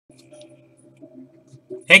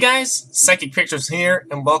Hey guys, Psychic Pictures here,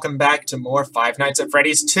 and welcome back to more Five Nights at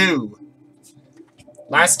Freddy's 2.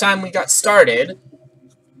 Last time we got started,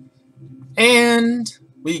 and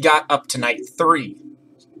we got up to night 3.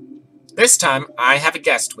 This time, I have a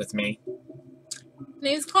guest with me. My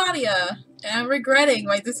name's Claudia, and I'm regretting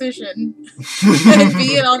my decision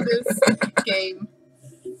being on this game.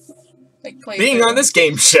 Being on this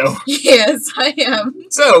game show. Yes, I am.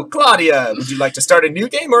 So, Claudia, would you like to start a new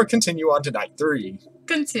game or continue on to night 3?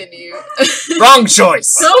 Continue. Wrong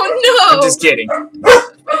choice! Oh no! I'm just kidding.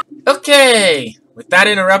 Okay, with that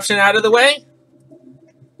interruption out of the way,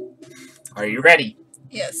 are you ready?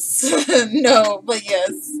 Yes. No, but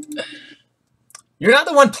yes. You're not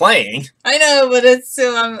the one playing. I know, but it's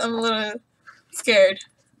still, I'm a little scared.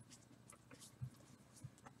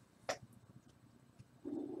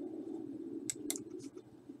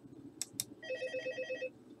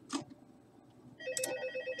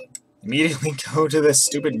 Immediately go to this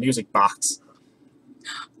stupid music box.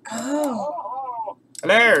 Oh.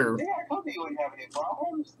 Hello. Yeah, I told you you wouldn't have any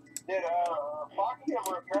problems. Did Foxy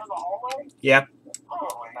ever appear in the hallway? Yep.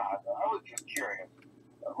 Probably not. I was just curious.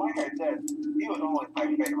 Like I said, he was always my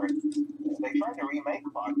favorite. They tried to remake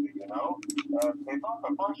Foxy, you know? They thought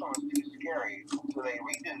the first one was too scary, so they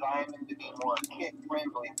redesigned him to be more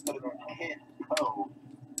kid-friendly and put him in Kids Cove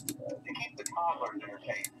to keep the toddlers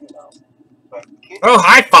entertained, you know? But kids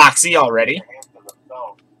Hi, Foxy, already.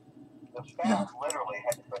 The staff literally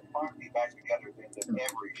had to put Foxy back together at the end of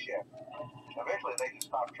every shift. Eventually, they just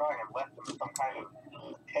stopped trying and left him as some kind of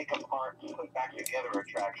take apart, put back together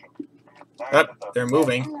attraction. They're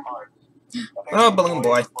moving. Oh, Balloon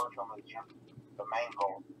Boy. The main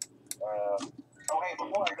goal. Hey,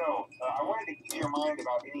 before I go, I wanted to ease your mind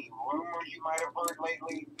about any rumors you might have heard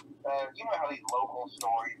lately. You know how these local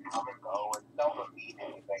stories come and go and seldom mean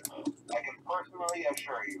anything. I can personally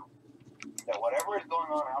assure you that whatever is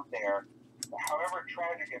going on out there, however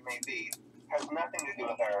tragic it may be, has nothing to do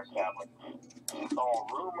with our establishment. It's all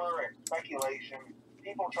rumor and speculation,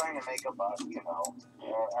 people trying to make a buck, you know.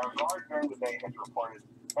 Our guard during the day has reported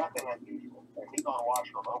nothing unusual, and he's on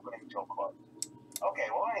watch from opening till close. Okay,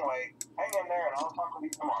 well anyway, hang in there and I'll talk with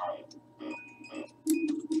you tomorrow.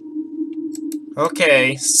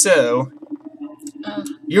 Okay, so...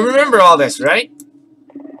 you remember all this, right?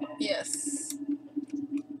 Yes.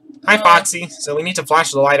 Hi, Foxy. So we need to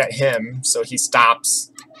flash the light at him so he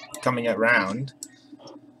stops coming around.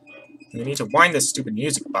 We need to wind this stupid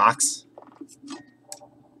music box.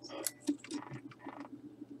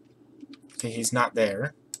 Okay, he's not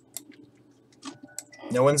there.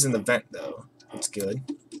 No one's in the vent, though. That's good.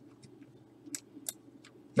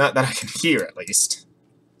 Not that I can hear, at least.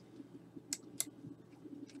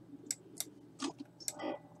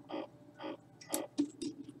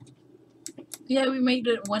 Yeah, we made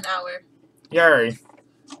it 1 hour. Yay.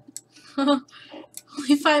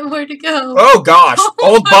 Only 5 more to go. Oh, gosh. Oh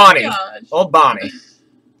Old Bonnie. Gosh. Old Bonnie.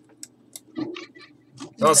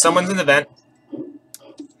 Oh, someone's in the vent.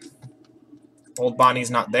 Old Bonnie's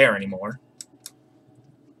not there anymore.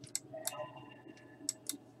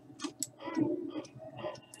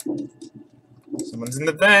 Someone's in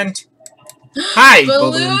the vent. Hi,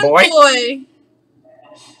 Balloon Boy.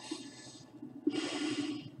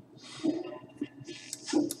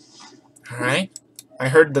 Alright. I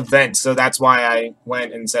heard the vent, so that's why I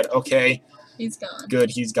went and said, okay. He's gone.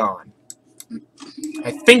 Good, he's gone.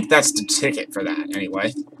 I think that's the ticket for that,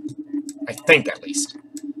 anyway. I think, at least.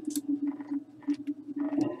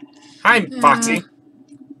 Hi, Foxy.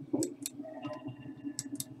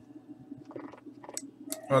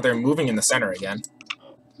 Oh, they're moving in the center again.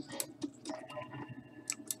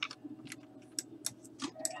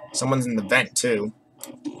 Someone's in the vent, too.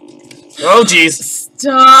 Oh, jeez.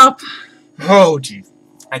 Stop. Oh, jeez.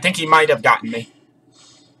 I think he might have gotten me.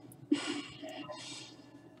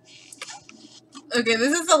 Okay,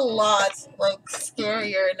 this is a lot, like,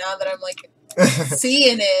 scarier now that I'm, like,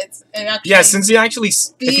 seeing it and actually yeah, since you actually,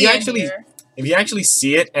 if you actually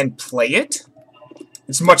see it and play it,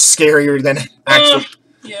 it's much scarier than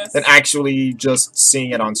actually just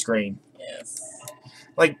seeing it on screen. Yes.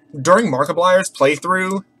 Like during Markiplier's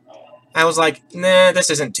playthrough, I was like, nah, this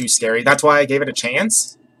isn't too scary. That's why I gave it a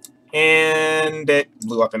chance, and it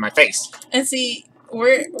blew up in my face. And see,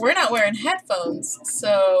 we're not wearing headphones,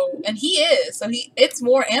 so and he is, so it's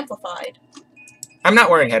more amplified. I'm not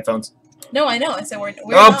wearing headphones. No, I know. I said we're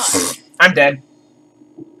not. Pfft, I'm dead.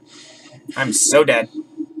 I'm so dead.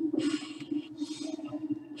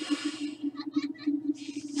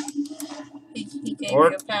 He gave you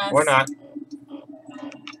a pass. Or not.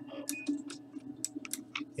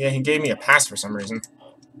 Yeah, he gave me a pass for some reason.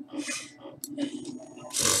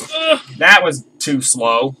 That was too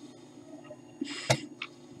slow.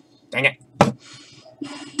 Dang it.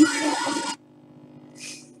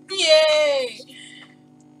 Yay!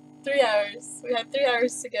 3 hours. We had 3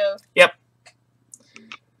 hours to go. Yep.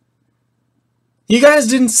 You guys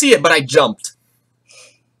didn't see it, but I jumped.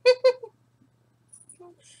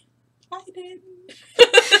 I did.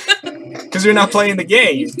 Because you're not playing the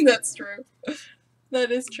game. That's true.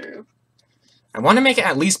 That is true. I want to make it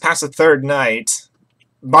at least past the 3rd night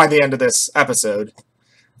by the end of this episode.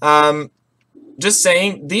 Just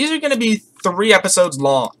saying, these are going to be 3 episodes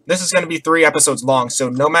long. This is going to be 3 episodes long, so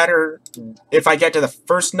no matter if I get to the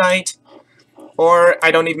 1st night, or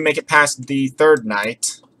I don't even make it past the 3rd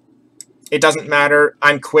night, it doesn't matter.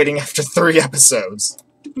 I'm quitting after 3 episodes.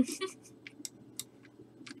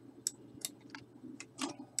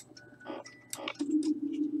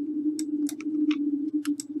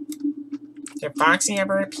 Did Foxy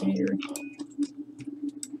ever appear?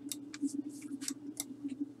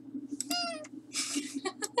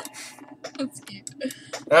 That's cute.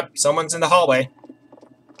 Oh, someone's in the hallway.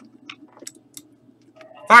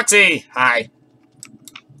 Foxy! Hi.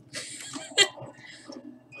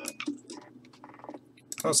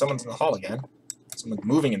 Oh, someone's in the hall again. Someone's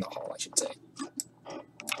moving in the hall, I should say.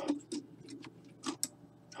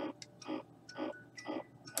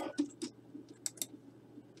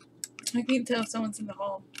 I can't tell if someone's in the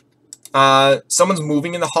hall. Someone's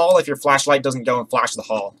moving in the hall if your flashlight doesn't go and flash the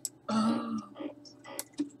hall. Oh.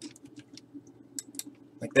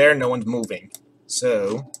 Like there, no one's moving.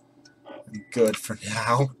 So, I'm good for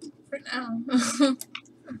now. For now.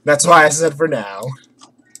 That's why I said for now.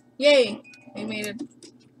 Yay! We made it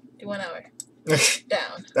to 1 hour.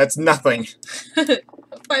 Down. That's nothing. 5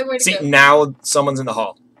 more to See, go. now someone's in the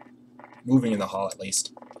hall. Moving in the hall, at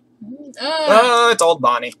least. Oh, Oh, it's old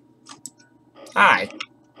Bonnie. Hi.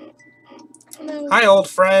 hello. Hi, old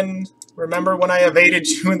friend. Remember when I evaded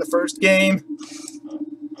you in the 1st game?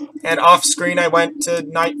 And off-screen I went to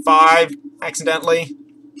night 5, accidentally.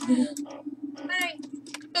 Hi,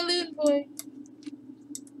 Balloon Boy.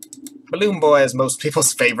 Balloon Boy is most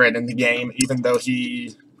people's favorite in the game, even though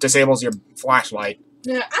he disables your flashlight.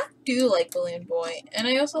 Yeah, I do like Balloon Boy, and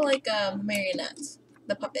I also like Marionettes,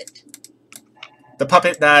 the puppet. The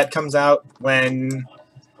puppet that comes out when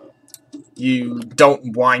you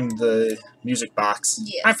don't wind the music box.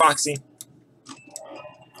 Yes. Hi, Foxy.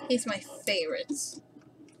 He's my favorite.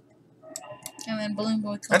 And then Balloon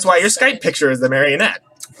Boy comes That's why your second. Skype picture is the marionette.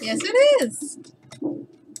 Yes, it is.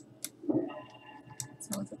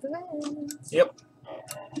 Someone's at the vent. Yep.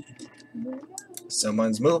 There we go.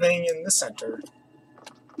 Someone's moving in the center.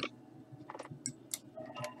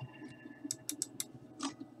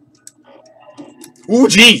 Ooh,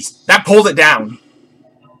 jeez! That pulled it down.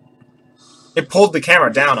 It pulled the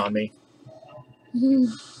camera down on me.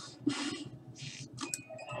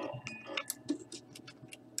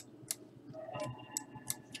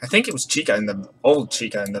 I think it was Chica in the old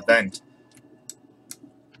Chica in the vent.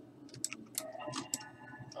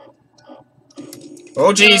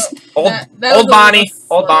 Oh jeez, That was old a Bonnie,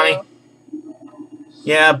 little old Bonnie. slow.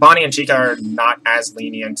 Yeah, Bonnie and Chica are not as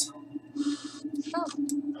lenient. Oh,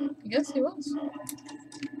 I guess he was.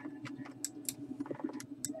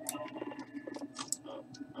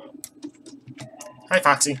 Hi,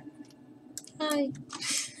 Foxy. Hi.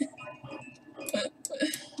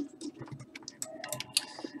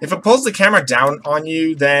 If it pulls the camera down on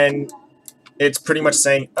you, then it's pretty much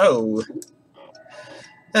saying, "Oh,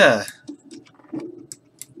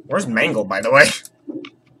 where's Mangle, by the way?"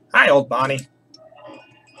 Hi, old Bonnie.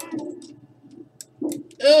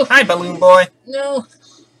 Oh Hi, Balloon Boy. no.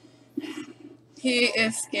 He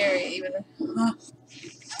is scary, even.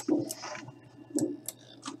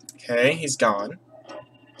 Okay, he's gone.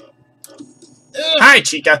 Ugh. Hi,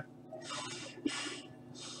 Chica.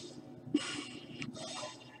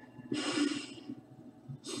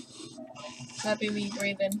 Happy me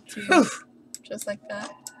breathing too, Whew. just like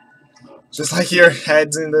that. Just like your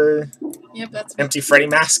head's in the Yep, that's me. empty Freddy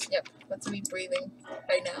mask. Yep, that's me breathing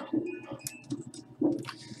right now.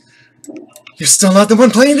 You're still not the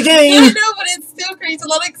one playing the I game. know, but it still creates a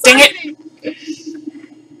lot of Dang it.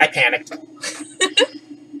 excitement. I panicked.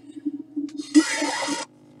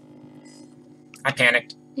 I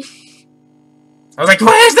panicked. I was like,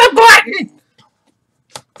 "Where's the button?"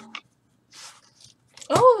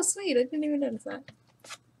 Oh, sweet! I didn't even notice that.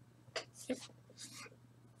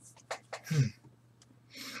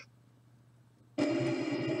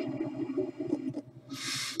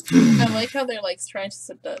 I like how they're like trying to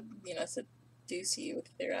seduce you with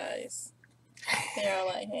their eyes. They're all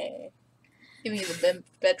like, "Hey, give me the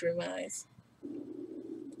bedroom eyes."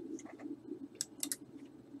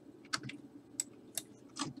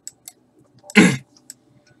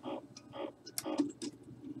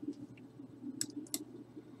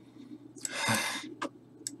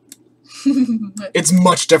 It's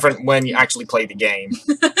much different when you actually play the game.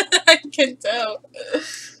 I can tell.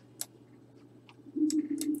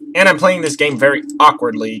 And I'm playing this game very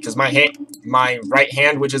awkwardly because my right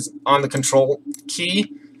hand, which is on the control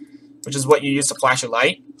key, which is what you use to flash a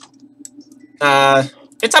light,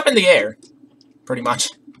 it's up in the air, pretty much.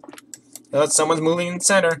 Someone's moving in the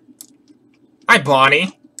center. Hi,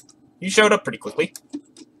 Bonnie. You showed up pretty quickly.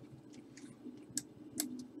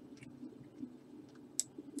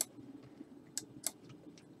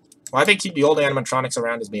 Why they keep the old animatronics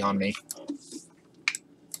around is beyond me.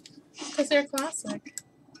 Because they're classic.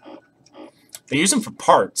 They use them for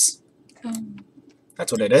parts.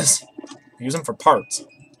 That's what it is. They use them for parts.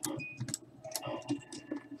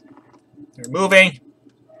 They're moving.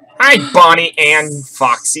 Hi, Bonnie and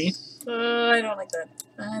Foxy. I don't like that.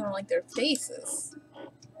 I don't like their faces.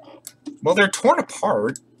 Well, they're torn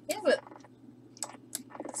apart. Yeah, but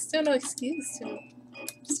still no excuse to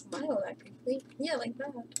smile at people. Yeah, like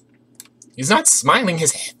that. He's not smiling.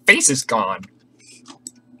 His face is gone.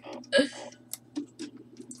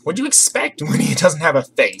 What'd you expect when he doesn't have a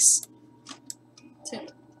face?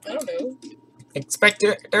 I don't know. Expect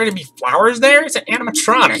there to be flowers there? It's an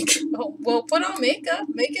animatronic. Oh, well, put on makeup.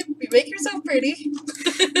 Make yourself pretty.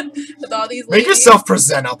 With all these ladies. Make yourself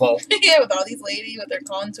presentable. Yeah, with all these ladies with their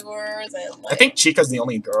contours and like. I think Chica's the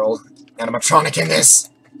only girl animatronic in this.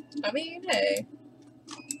 I mean, hey.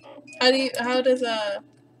 How does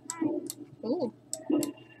ooh.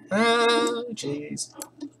 Oh, jeez.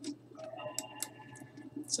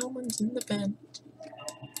 Someone's in the vent.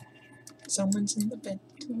 Someone's in the vent.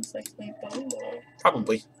 Looks like my balloon boy.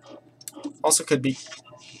 Probably. Also could be.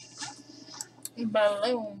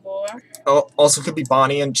 Balloon boy. Oh, also could be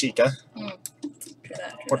Bonnie and Chica. Or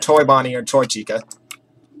That. Toy Bonnie or Toy Chica.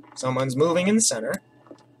 Someone's moving in the center.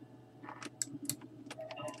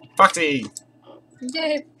 Foxy!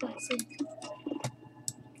 Yay, Foxy.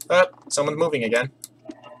 Oh, someone's moving again.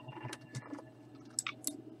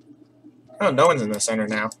 Oh, no one's in the center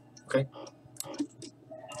now. Okay.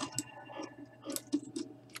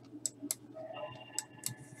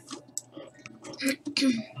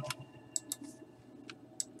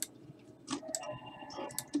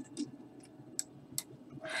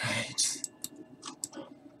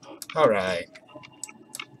 Alright.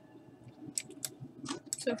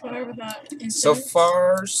 So far without incidents. So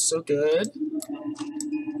far, so good.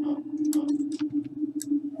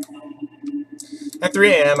 At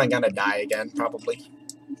 3 AM, I'm gonna die again, probably.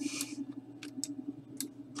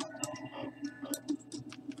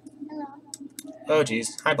 Oh, jeez.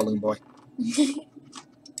 Hi, Balloon Boy.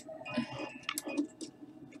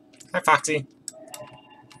 Hi, Foxy.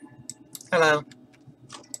 Hello.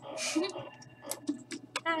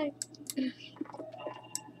 Hi.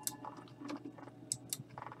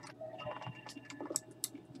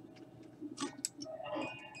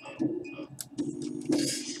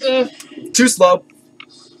 Ugh. Too slow.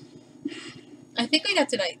 I think we got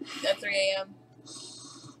tonight at 3 AM.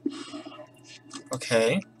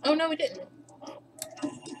 Okay. Oh, no, we didn't.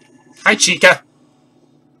 Hi, Chica.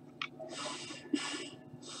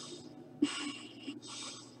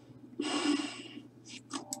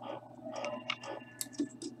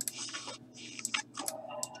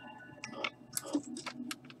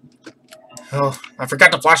 Oh, I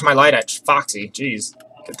forgot to flash my light at Foxy. Jeez.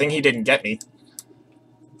 Good thing he didn't get me.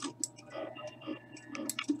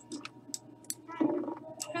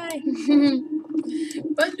 Hi.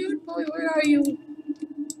 Balloon boy, where are you?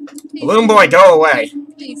 Please Balloon Boy, go away.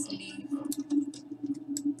 Please leave.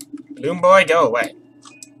 Balloon Boy, go away.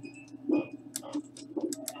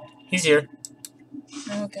 He's here.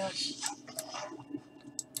 Oh, gosh.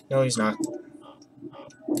 No, he's not.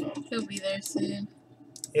 He'll be there soon.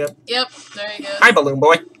 Yep. Yep, there he goes. Hi, Balloon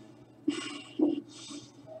Boy.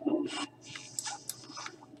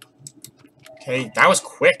 Okay, that was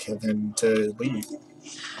quick of him to leave.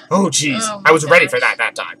 Oh, jeez. Oh, I was ready for gosh.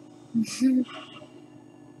 that time.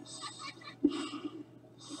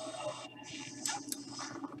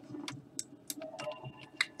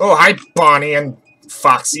 Oh, hi, Bonnie and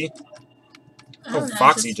Foxy. Oh, no,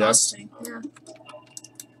 Foxy it's just. Foxy. Yeah.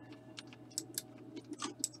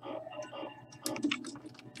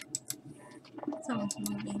 Someone's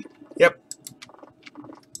moving. Yep.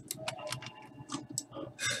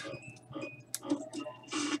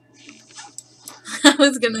 I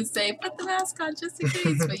was gonna say, put the mask on just in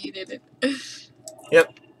case, but you didn't.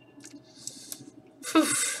 Yep.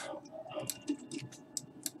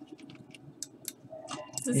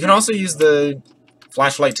 You can also use the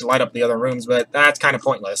flashlight to light up the other rooms, but that's kind of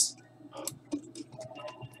pointless.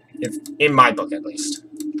 If in my book, at least.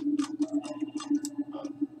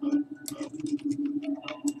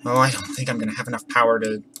 Oh, I don't think I'm gonna have enough power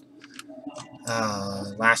to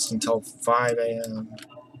last until 5 a.m.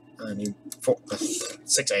 I mean,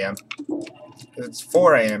 6 a.m. It's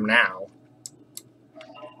 4 a.m. now.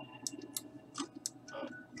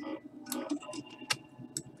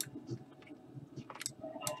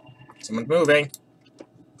 Someone's moving.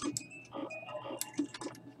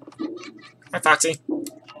 Hi, Foxy.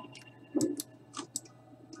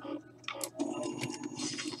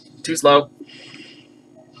 Too slow.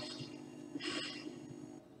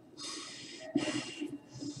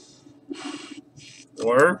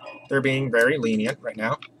 Or they're being very lenient right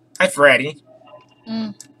now. Hi, Freddy.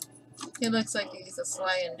 He looks like he's a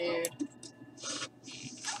slaying dude.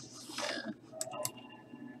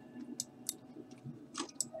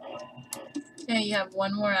 Yeah, you have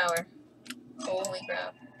 1 more hour. Holy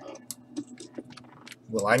crap.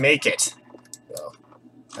 Will I make it? Well,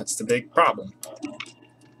 that's the big problem.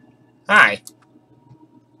 Hi.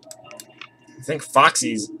 I think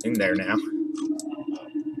Foxy's in there now.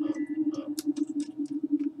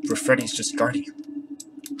 Or Freddy's just guarding him.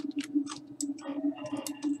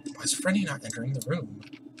 Why is Freddy not entering the room?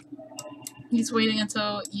 He's waiting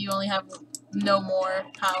until you only have no more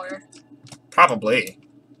power. Probably.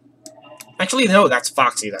 Actually, no, that's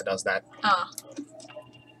Foxy that does that. Ah.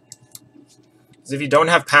 Because if you don't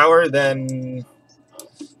have power, then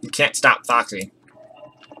you can't stop Foxy.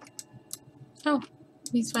 Oh,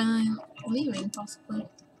 he's finally leaving, possibly.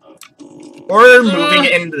 Or moving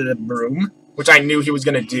into the room, which I knew he was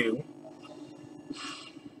going to do.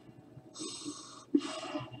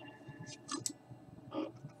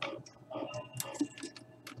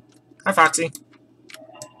 Hi, Foxy.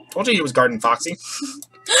 Told you he was guarding Foxy.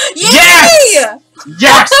 Yes!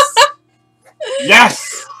 Yes!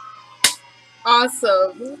 Yes!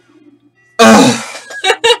 Awesome. Ugh.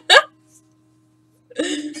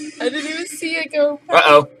 I didn't even see it go past.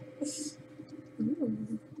 Uh-oh.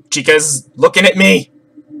 Ooh. Chica's looking at me.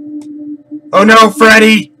 Oh no,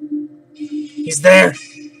 Freddy! He's there.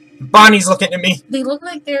 Bonnie's looking at me. They look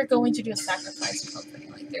like they're going to do a sacrifice or something.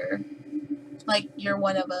 Like you're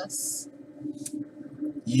one of us.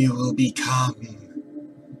 You will become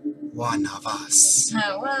one of us.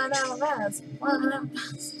 One of us. One of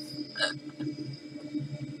us.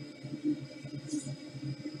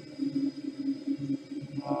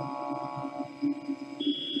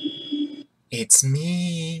 It's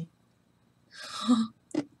me.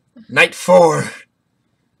 Night 4.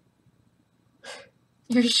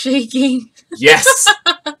 You're shaking. Yes.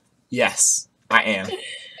 Yes, I am.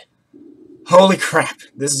 Holy crap.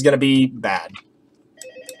 This is gonna be bad.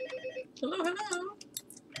 Hello, hello.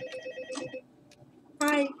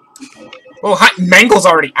 Hi. Oh, hi. Mangle's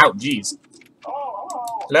already out. Jeez.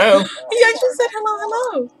 Oh, Hello. He actually said hello,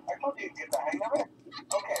 hello. I told you to get the hang of it.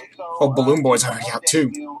 Okay, so. Oh, Balloon Boy's already out too.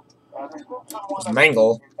 There's still somewhat There's of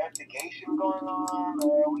Mangle. an investigation going on.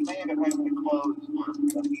 We may end up having to close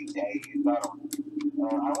for a few days. I don't know.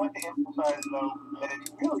 I want to emphasize, though, that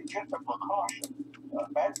it's really just a precaution.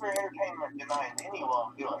 Fazbear Entertainment denies any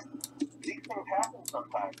wrongdoing. These things happen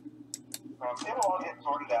sometimes. It'll all get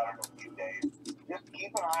sorted out in a few days. Just keep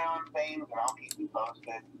an eye on things, and I'll keep you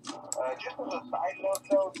posted. Just as a side note,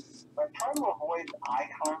 though, try to avoid eye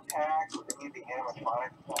contact with any of the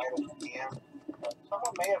animatronic side of the DM.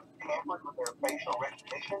 Someone may have tampered with their facial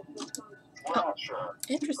recognition systems. We're not sure.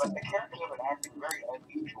 Interesting. But the characters have been acting very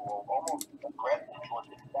unusual, almost aggressive towards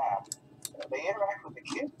the staff. They interact with the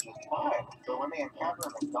kids just fine, but when they encounter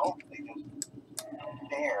an adult, they just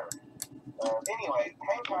stare. Anyway,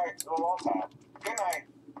 hang tight, it'll all pass. Good night.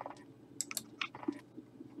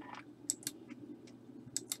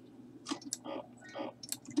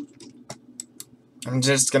 I'm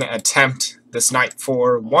just gonna attempt this Night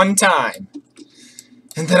 4 one time.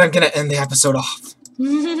 And then I'm gonna end the episode off.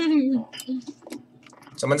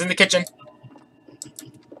 Someone's in the kitchen.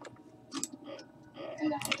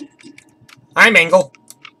 Hi, Mangle.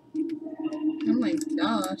 Oh my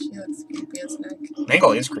gosh, he looks creepy as heck.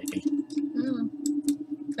 Mangle is creepy. Oh.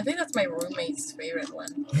 I think that's my roommate's favorite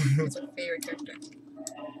one. It's a favorite character.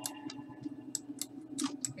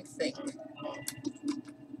 I think.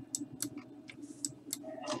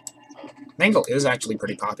 Mangle is actually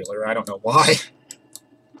pretty popular. I don't know why.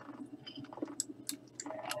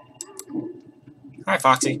 Hi,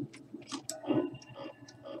 Foxy.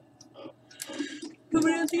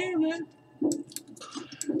 Nobody out here, man.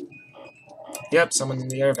 Yep, someone's in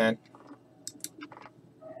the air vent.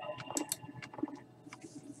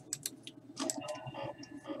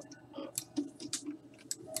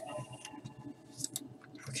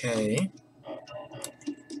 Okay.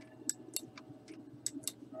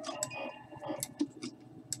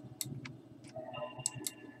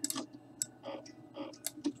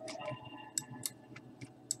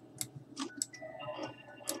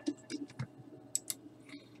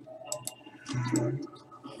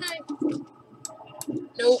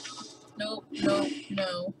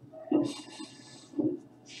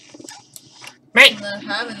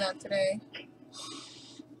 having that today.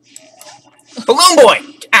 Balloon Boy!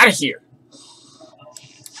 Get out of here!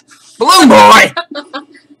 Balloon Boy!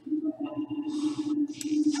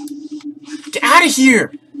 Get out of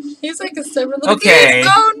here! He's like a stubborn little Okay. kid.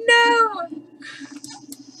 Oh no!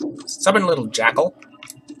 Stubborn little jackal.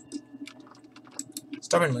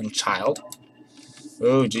 Stubborn little child.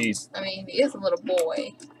 Oh, jeez. I mean, he is a little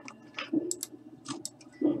boy.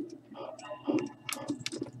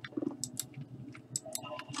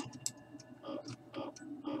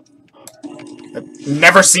 I've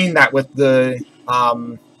never seen that with the,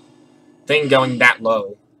 thing going that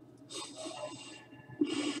low.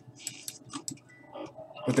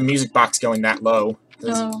 With the music box going that low.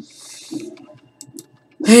 Oh.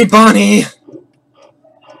 Hey, Bonnie!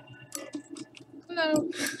 No.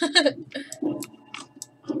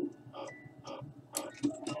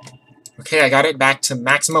 Okay, I got it back to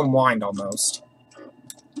maximum wind almost.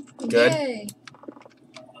 Good. Yay.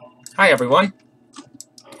 Hi, everyone.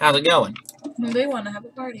 How's it going? They want to have a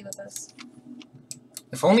party with us.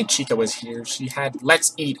 If only Chica was here, she had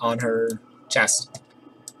Let's Eat on her chest.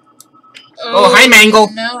 Oh, hi, Mangle!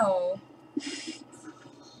 No.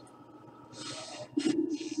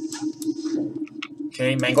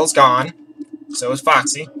 Okay, Mangle's gone. So is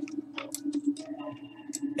Foxy.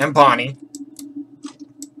 And Bonnie.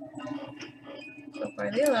 So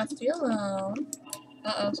far they left you alone.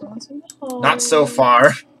 Uh-oh, someone's in the hall. Not so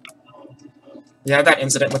far. We had that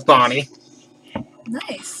incident with Bonnie.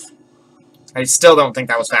 Nice. I still don't think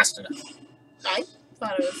that was fast enough. I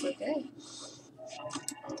thought it was okay.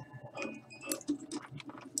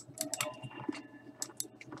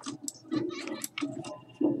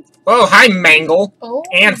 Oh, hi, Mangle! Oh,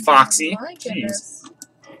 And Foxy. My Jeez. goodness.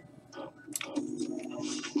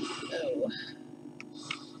 Oh.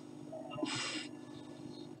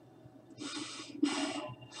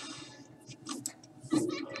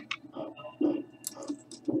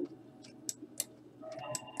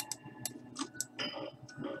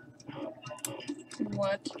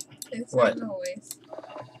 What is What? that noise?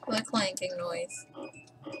 The clanking noise.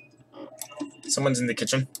 Someone's in the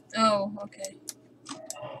kitchen. Oh, okay.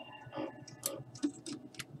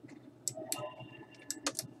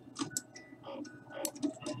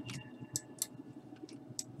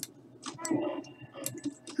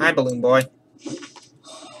 Hi, Balloon Boy.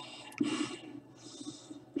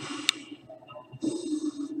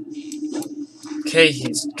 Okay,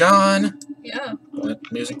 he's gone. Yeah.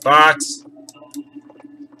 Music box.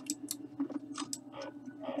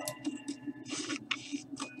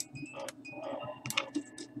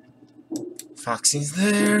 Foxy's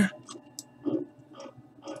there.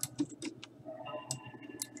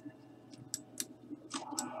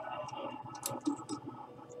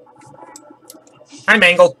 Hi,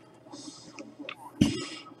 Mangle. I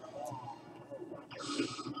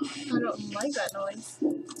don't like that noise.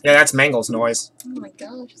 Yeah, that's Mangle's noise. Oh my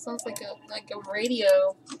gosh, it sounds like a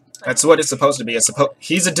radio. That's what it's supposed to be.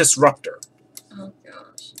 He's a disruptor. Oh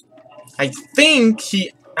gosh. I think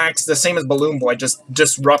he acts the same as Balloon Boy, just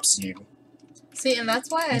disrupts you. See, and that's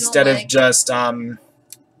why I Instead don't of like... just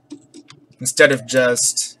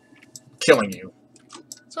killing you.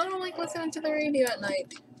 So I don't like listening to the radio at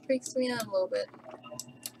night. Freaks me out a little bit.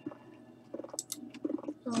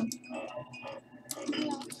 Oh.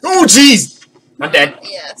 Oh, jeez! I'm dead.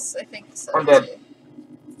 Yes, I think so. I'm dead. Too.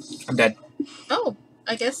 I'm dead. Oh,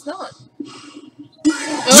 I guess not.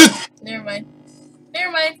 Oh, never mind.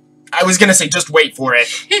 Never mind. I was gonna say, just wait for it.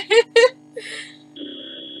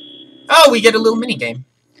 Oh, we get a little mini game.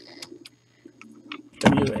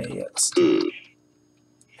 WAS.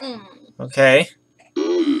 Okay.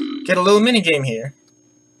 Get a little mini game here.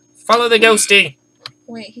 Follow the ghosty.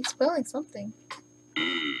 Wait, he's spelling something.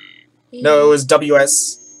 No, it was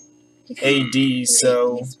WSAD, He's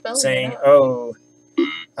so spelling saying, it out.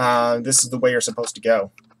 oh, this is the way you're supposed to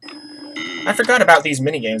go. I forgot about these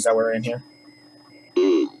mini games that were in here.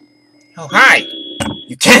 Oh, hi!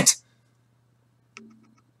 You can't!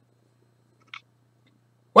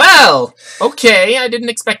 Well, okay, I didn't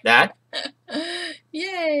expect that.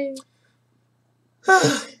 Yay!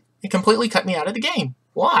 It completely cut me out of the game.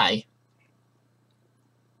 Why?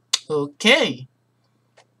 Okay.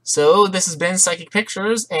 So, this has been Psychic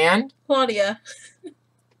Pictures, and... Claudia.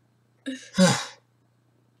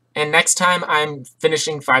 And next time, I'm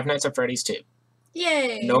finishing Five Nights at Freddy's 2.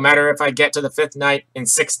 Yay! No matter if I get to the 5th night and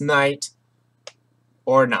 6th night,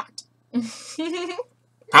 or not.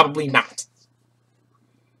 Probably not.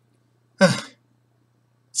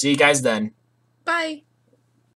 See you guys then. Bye.